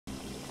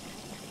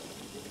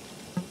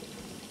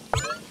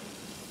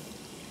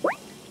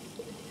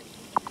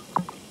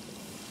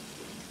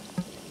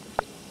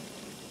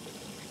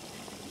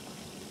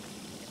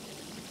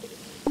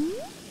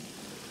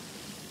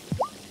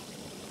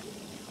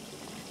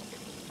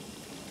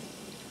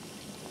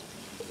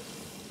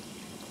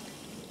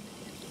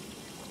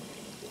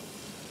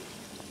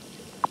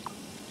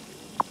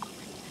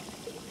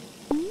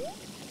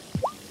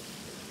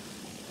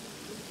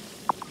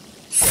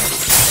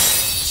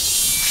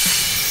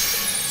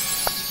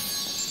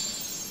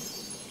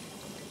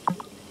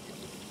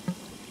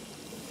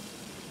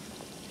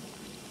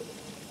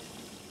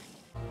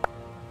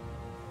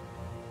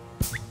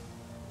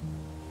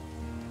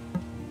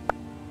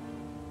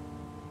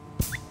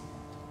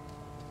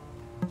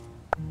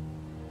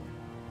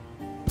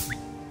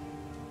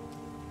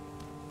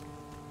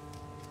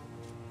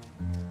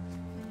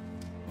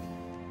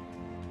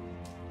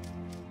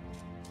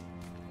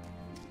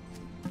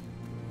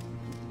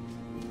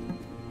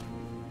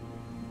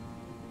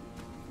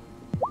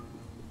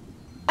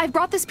I've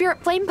brought the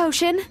spirit flame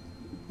potion.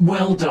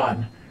 Well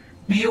done.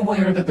 Be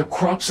aware that the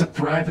crops that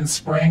thrive in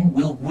spring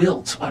will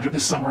wilt under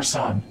the summer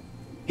sun.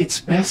 It's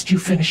best you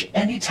finish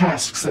any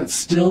tasks that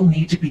still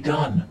need to be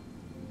done.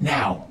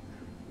 Now,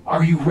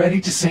 are you ready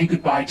to say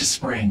goodbye to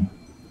spring?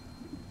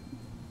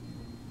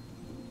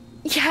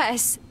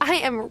 Yes, I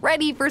am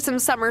ready for some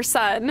summer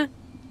sun.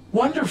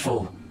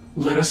 Wonderful.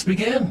 Let us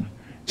begin.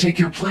 Take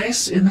your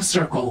place in the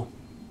circle.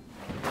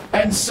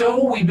 And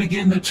so we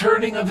begin the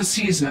turning of the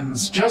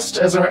seasons, just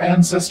as our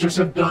ancestors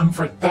have done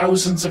for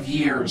thousands of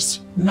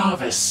years.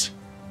 Novice,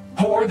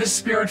 pour the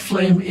spirit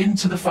flame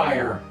into the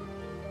fire.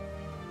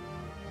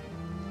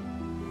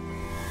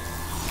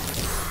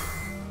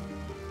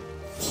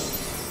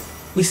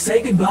 We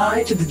say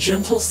goodbye to the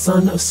gentle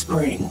sun of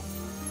spring.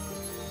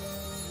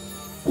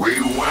 We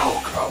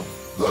welcome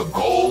the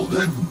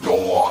golden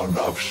dawn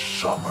of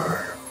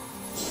summer.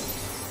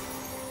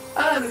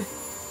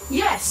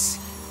 Yes.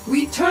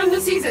 We turn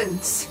the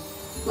seasons,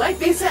 like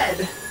they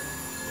said.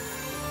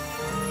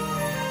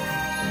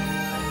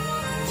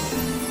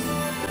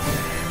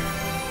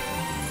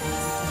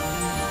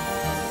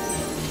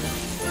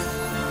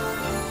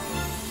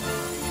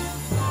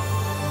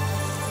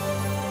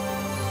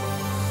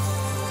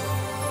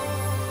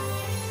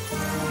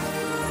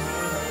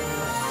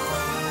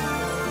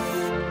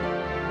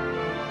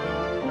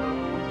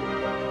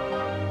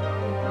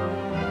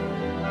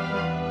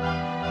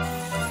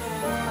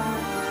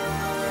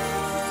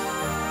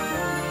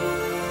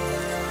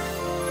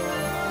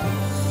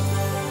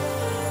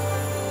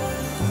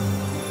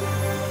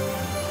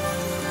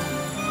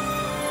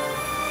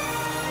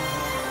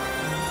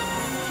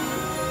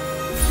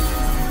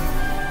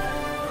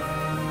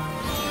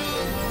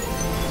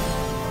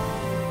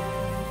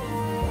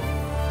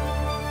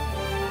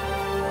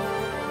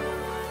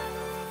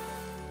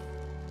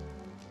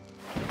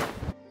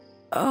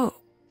 Oh,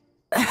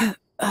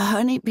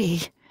 Honeybee,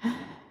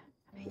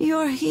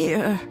 you're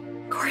here.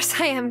 Of course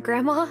I am,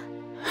 Grandma.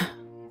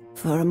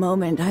 For a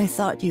moment, I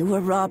thought you were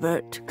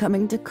Robert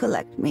coming to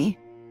collect me.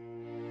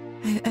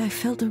 I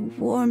felt a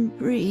warm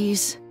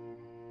breeze.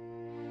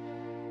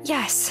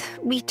 Yes,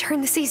 we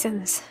turn the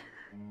seasons.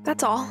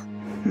 That's all.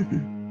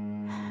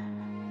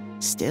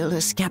 Still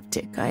a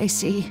skeptic, I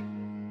see.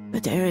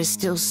 But there is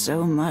still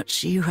so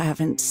much you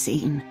haven't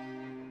seen.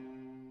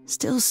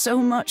 Still so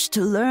much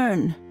to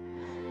learn.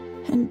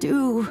 And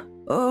do.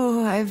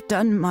 Oh, I've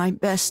done my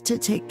best to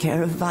take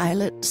care of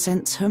Violet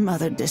since her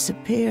mother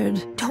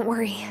disappeared. Don't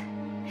worry.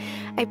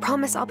 I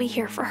promise I'll be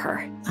here for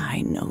her.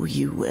 I know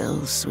you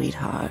will,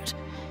 sweetheart.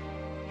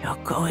 You're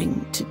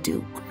going to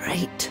do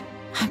great.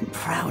 I'm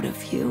proud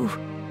of you.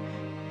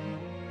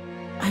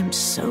 I'm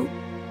so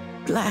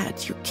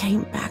glad you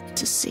came back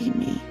to see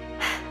me.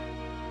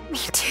 Me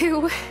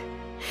too.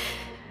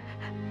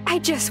 I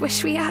just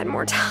wish we had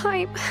more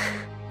time.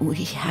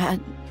 We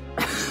had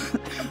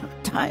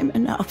time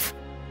enough.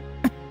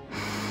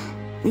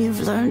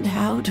 We've learned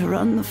how to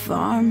run the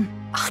farm.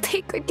 I'll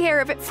take good care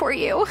of it for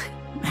you.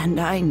 And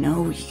I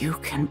know you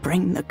can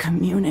bring the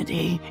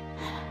community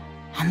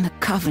and the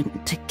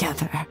coven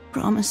together.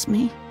 Promise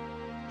me?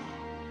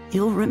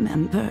 You'll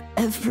remember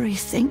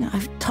everything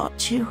I've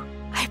taught you.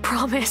 I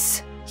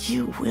promise.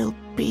 You will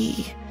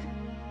be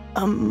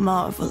a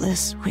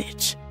marvelous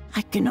witch.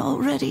 I can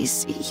already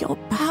see your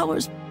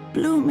powers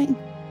blooming.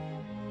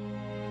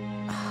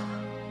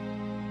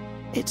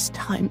 It's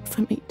time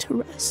for me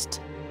to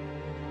rest.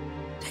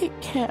 Take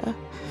care,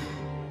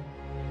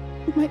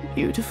 my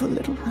beautiful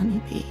little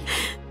honeybee.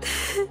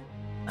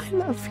 I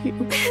love you.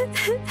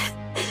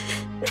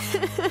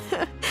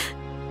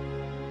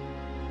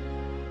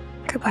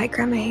 Goodbye,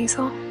 Grandma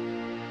Hazel.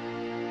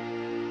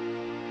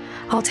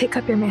 I'll take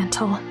up your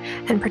mantle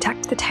and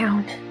protect the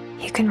town.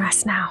 You can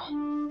rest now.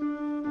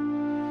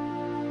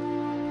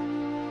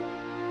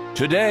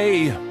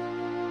 Today,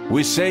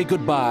 we say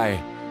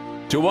goodbye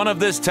to one of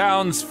this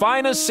town's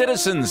finest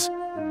citizens,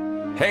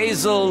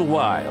 Hazel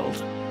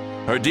Wylde.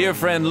 Her dear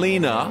friend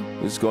Lena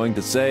is going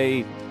to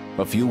say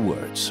a few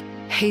words.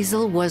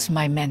 Hazel was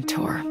my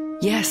mentor,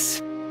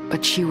 yes,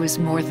 but she was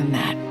more than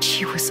that.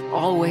 She was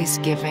always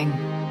giving.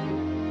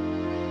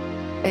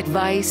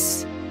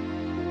 Advice,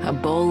 a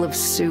bowl of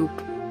soup,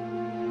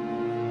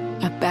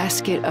 a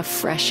basket of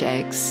fresh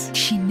eggs.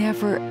 She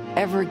never,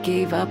 ever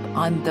gave up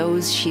on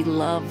those she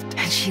loved.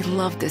 And she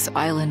loved this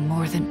island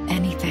more than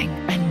anything.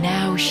 And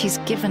now she's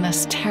given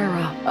us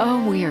Tara.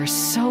 Oh, we are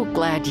so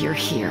glad you're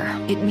here.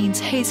 It means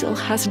Hazel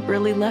hasn't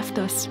really left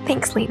us.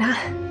 Thanks, Lena.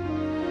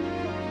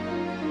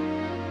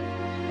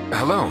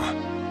 Hello.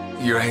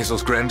 You're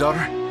Hazel's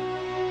granddaughter?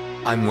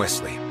 I'm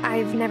Wesley.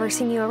 I've never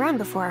seen you around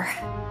before.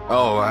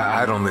 Oh,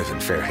 I don't live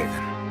in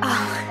Fairhaven.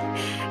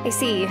 Oh, I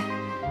see.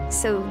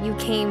 So you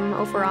came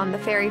over on the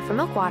ferry from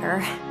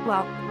Milkwater.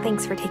 Well,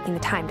 thanks for taking the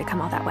time to come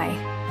all that way.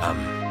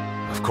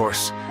 Of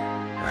course.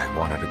 I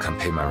wanted to come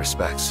pay my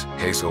respects.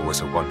 Hazel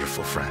was a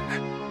wonderful friend.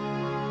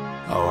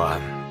 Oh,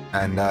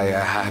 and I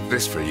have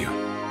this for you.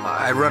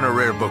 I run a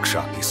rare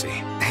bookshop, you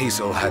see.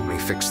 Hazel had me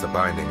fix the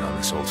binding on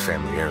this old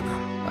family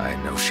heirloom. I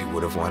know she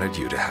would have wanted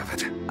you to have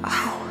it.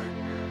 Oh.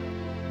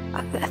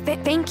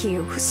 Thank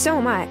you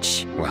so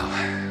much. Well,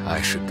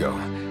 I should go.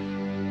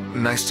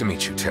 Nice to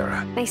meet you,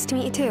 Tara. Nice to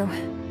meet you too.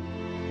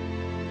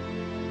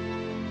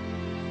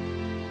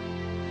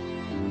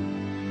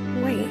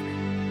 Wait.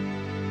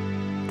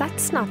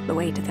 That's not the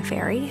way to the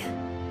ferry.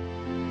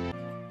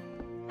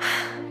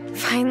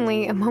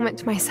 Finally, a moment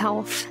to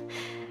myself.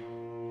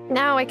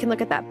 Now I can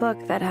look at that book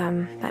that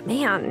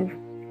man,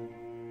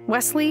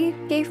 Wesley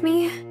gave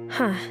me.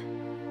 Huh.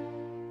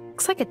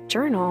 Looks like a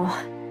journal.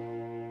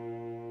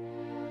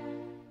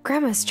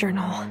 Grandma's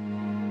journal.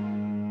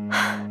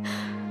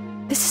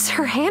 This is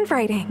her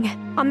handwriting.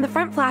 On the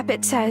front flap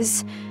it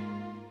says,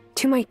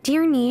 "To my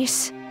dear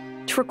niece,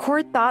 to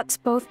record thoughts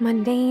both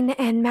mundane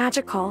and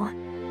magical.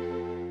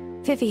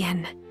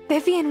 Vivian.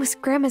 Vivian was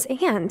Grandma's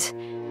aunt.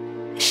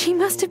 She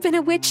must have been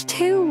a witch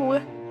too."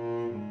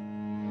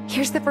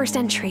 Here's the first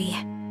entry.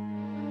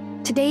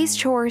 "Today's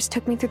chores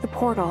took me through the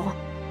portal,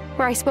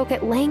 where I spoke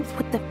at length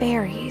with the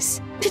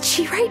fairies." Did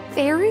she write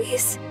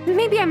fairies?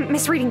 Maybe I'm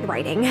misreading the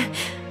writing.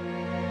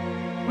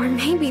 Or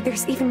maybe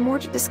there's even more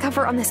to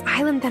discover on this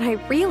island than I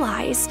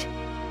realized.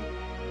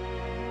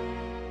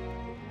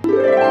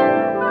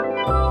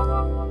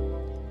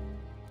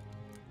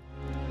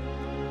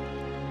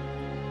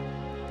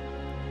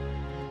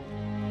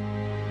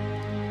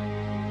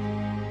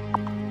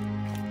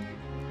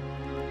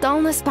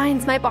 Dullness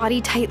binds my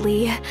body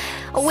tightly.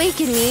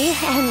 Awaken me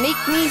and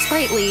make me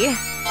sprightly.